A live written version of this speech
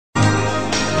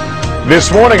This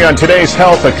morning on Today's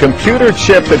Health, a computer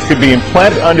chip that could be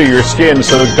implanted under your skin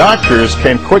so doctors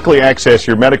can quickly access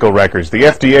your medical records. The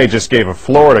FDA just gave a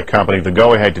Florida company the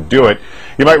go-ahead to do it.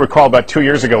 You might recall about 2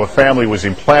 years ago a family was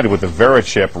implanted with the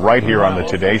VeriChip right here on the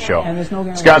Today Show.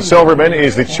 Scott Silverman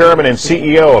is the chairman and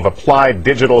CEO of Applied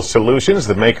Digital Solutions,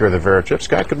 the maker of the VeriChip.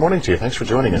 Scott, good morning to you. Thanks for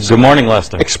joining us. Good morning,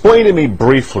 Lester. Explain to me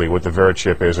briefly what the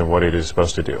VeriChip is and what it is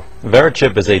supposed to do. The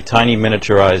VeriChip is a tiny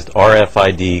miniaturized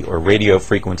RFID or radio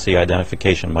frequency identification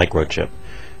microchip.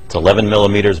 It's 11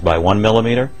 millimeters by 1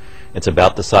 millimeter. It's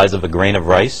about the size of a grain of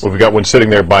rice. Well, we've got one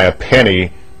sitting there by a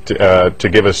penny to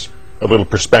give us a little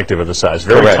perspective of the size.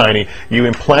 Very Correct. tiny. You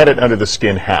implant it under the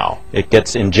skin how? It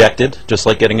gets injected, just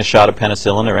like getting a shot of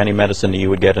penicillin or any medicine that you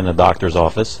would get in a doctor's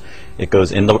office. It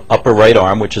goes in the upper right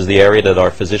arm, which is the area that our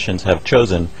physicians have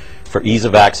chosen for ease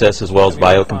of access as well as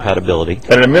biocompatibility.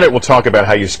 And in a minute we'll talk about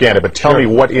how you scan it, but tell me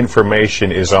what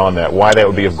information is on that, why that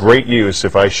would be of great use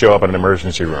if I show up in an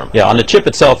emergency room. Yeah, on the chip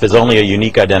itself is only a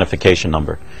unique identification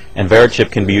number, and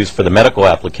VeriChip can be used for the medical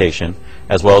application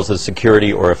as well as a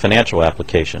security or a financial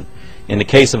application. In the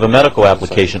case of a medical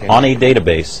application on a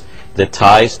database that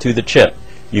ties to the chip,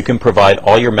 you can provide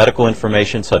all your medical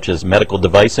information such as medical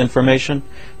device information,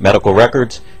 medical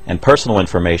records, and personal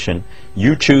information.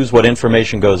 You choose what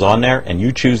information goes on there, and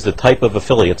you choose the type of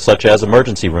affiliates such as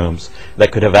emergency rooms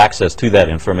that could have access to that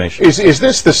information. Is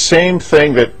this the same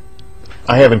thing that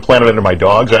I have implanted under my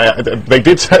dogs? I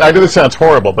know this sounds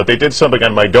horrible, but they did something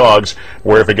on my dogs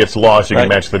where if it gets lost, you can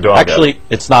match the dog Actually, up.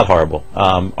 it's not horrible.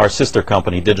 Our sister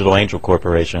company, Digital Angel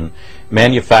Corporation,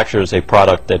 manufactures a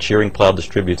product that Shearing Plow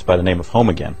distributes by the name of Home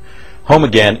Again. Home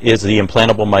Again is the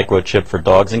implantable microchip for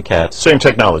dogs and cats. Same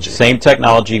technology. Same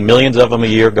technology. Millions of them a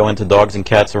year go into dogs and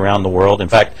cats around the world. In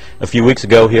fact, a few weeks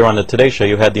ago here on the Today Show,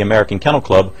 you had the American Kennel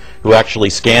Club who actually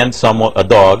scanned a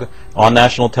dog on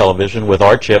national television with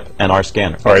our chip and our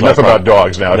scanner. All right, enough about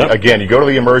dogs now. Yep. Again, you go to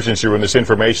the emergency room, this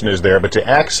information is there, but to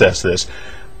access this,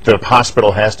 the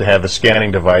hospital has to have the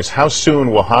scanning device. How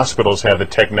soon will hospitals have the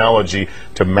technology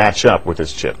to match up with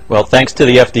this chip? Well, thanks to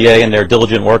the FDA and their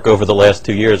diligent work over the last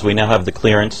 2 years, we now have the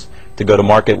clearance to go to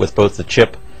market with both the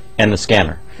chip and the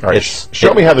scanner. All right,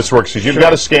 show me how this works, because you've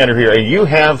got a scanner here, and you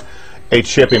have a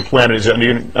chip implanted. Is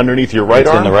it underneath your right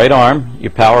arm? It's in the right arm. You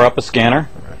power up a scanner,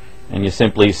 and you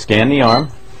simply scan the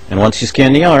arm, and once you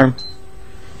scan the arm,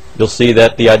 you'll see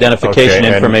that the identification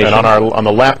information. And on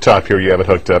the laptop here you have it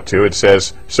hooked up to, it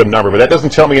says some number, but that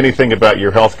doesn't tell me anything about your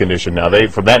health condition now.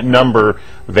 From that number,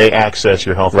 they access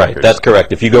your health records. Right, that's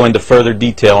correct. If you go into further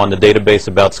detail on the database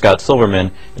about Scott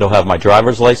Silverman, it'll have my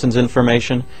driver's license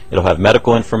information, it'll have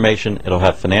medical information, it'll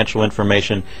have financial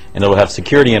information, and it'll have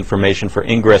security information for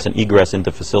ingress and egress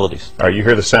into facilities. All right, you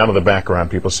hear the sound of the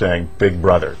background, people saying, Big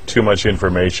Brother, too much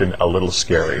information, a little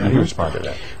scary. How do you respond to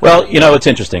that? Well, you know, it's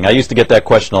interesting. I used to get that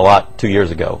question a lot 2 years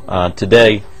ago.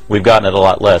 Today, we've gotten it a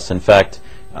lot less. In fact,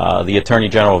 the Attorney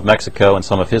General of Mexico and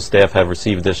some of his staff have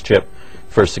received this chip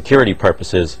for security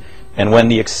purposes. And when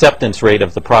the acceptance rate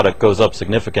of the product goes up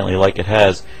significantly like it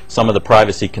has, some of the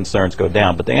privacy concerns go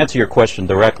down. But to answer your question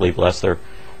directly, Lester,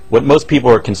 what most people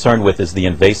are concerned with is the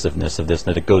invasiveness of this,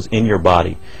 that it goes in your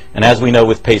body. And as we know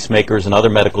with pacemakers and other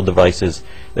medical devices,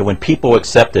 that when people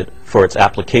accept it for its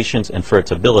applications and for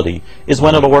its ability is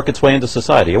when it'll work its way into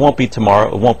society. It won't be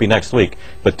tomorrow, it won't be next week,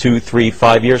 but 2, 3,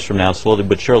 5 years from now, slowly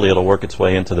but surely it'll work its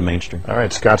way into the mainstream. All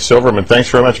right, Scott Silverman, thanks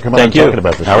very much for coming on and talking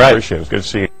about this. All right. I appreciate it. It's good to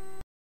see you.